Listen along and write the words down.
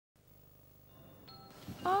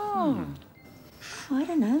Oh, I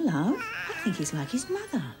don't know, love. I think he's like his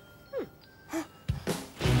mother.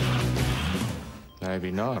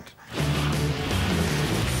 Maybe not.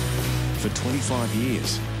 For 25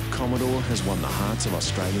 years, Commodore has won the hearts of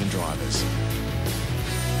Australian drivers.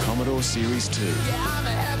 Commodore Series 2.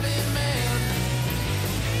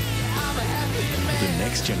 The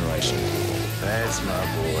next generation. That's my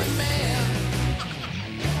boy.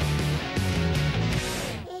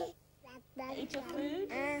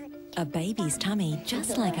 A baby's tummy,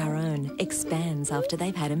 just like our own, expands after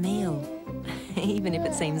they've had a meal. Even if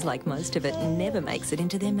it seems like most of it never makes it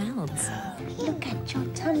into their mouths. Look at your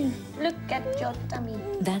tummy. Look at your tummy.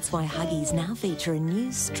 That's why Huggies now feature a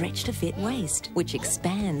new Stretch to Fit waist, which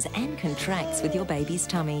expands and contracts with your baby's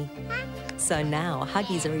tummy. So now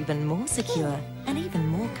Huggies are even more secure and even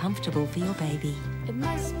more comfortable for your baby. It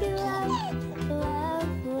must be love,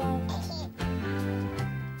 love, love.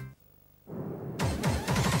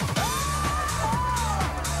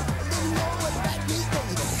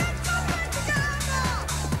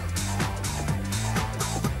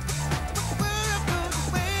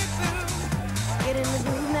 Get in the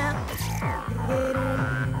groove now.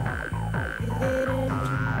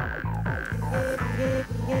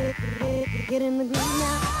 Get in the groove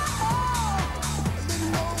now.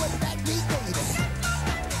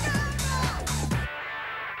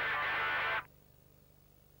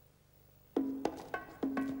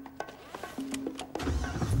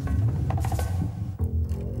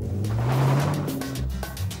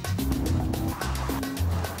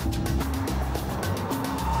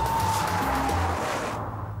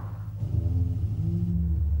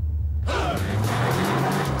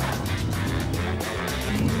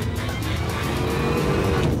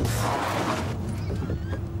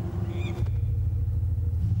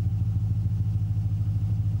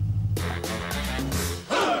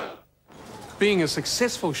 Being a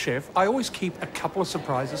successful chef, I always keep a couple of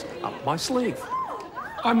surprises up my sleeve.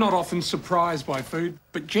 I'm not often surprised by food,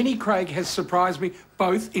 but Jenny Craig has surprised me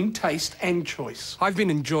both in taste and choice. I've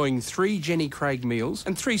been enjoying 3 Jenny Craig meals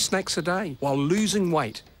and 3 snacks a day while losing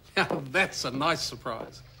weight. Now that's a nice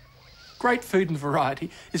surprise. Great food and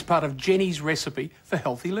variety is part of Jenny's recipe for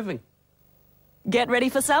healthy living. Get ready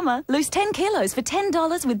for summer. Lose 10 kilos for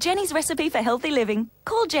 $10 with Jenny's recipe for healthy living.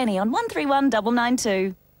 Call Jenny on 131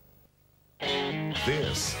 992.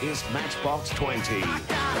 This is Matchbox 20.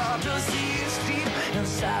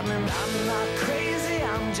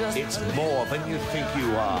 It's more than you think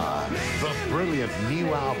you are. The brilliant new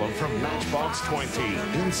album from Matchbox 20.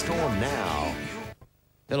 In store now.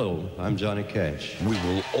 Hello, I'm Johnny Cash. We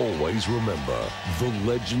will always remember the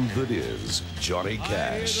legend that is Johnny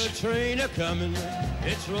Cash. The train a-coming,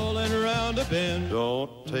 it's rolling around a bend.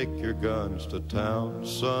 Don't take your guns to town,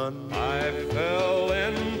 son. I fell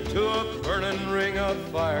into a burning ring of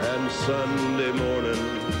fire, and Sunday morning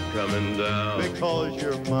coming down. Because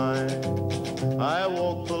you're mine, I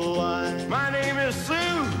walk the line. My name is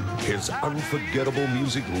Sue. His unforgettable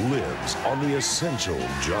music lives on the essential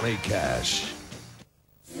Johnny Cash.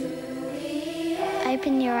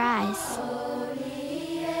 Open your eyes.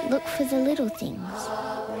 Look for the little things.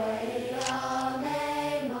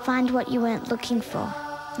 Find what you weren't looking for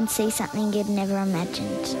and see something you'd never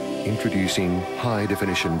imagined. Introducing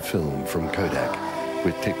high-definition film from Kodak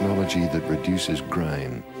with technology that reduces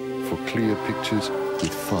grain for clear pictures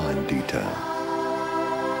with fine detail.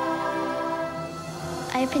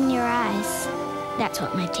 Open your eyes. That's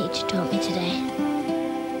what my teacher taught me today.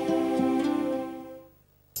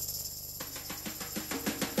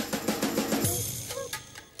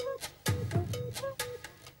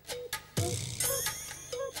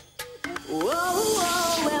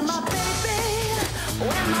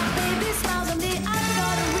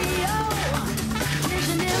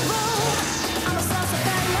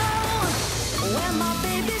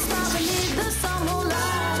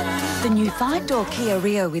 The new 5-door Kia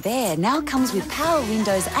Rio with air now comes with power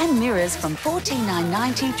windows and mirrors from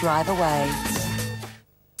 $14,990 drive away.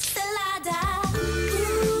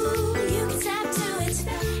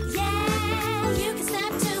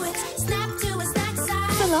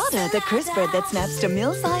 Salada, the crisp bread that snaps to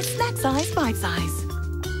meal size, snack size, bite size.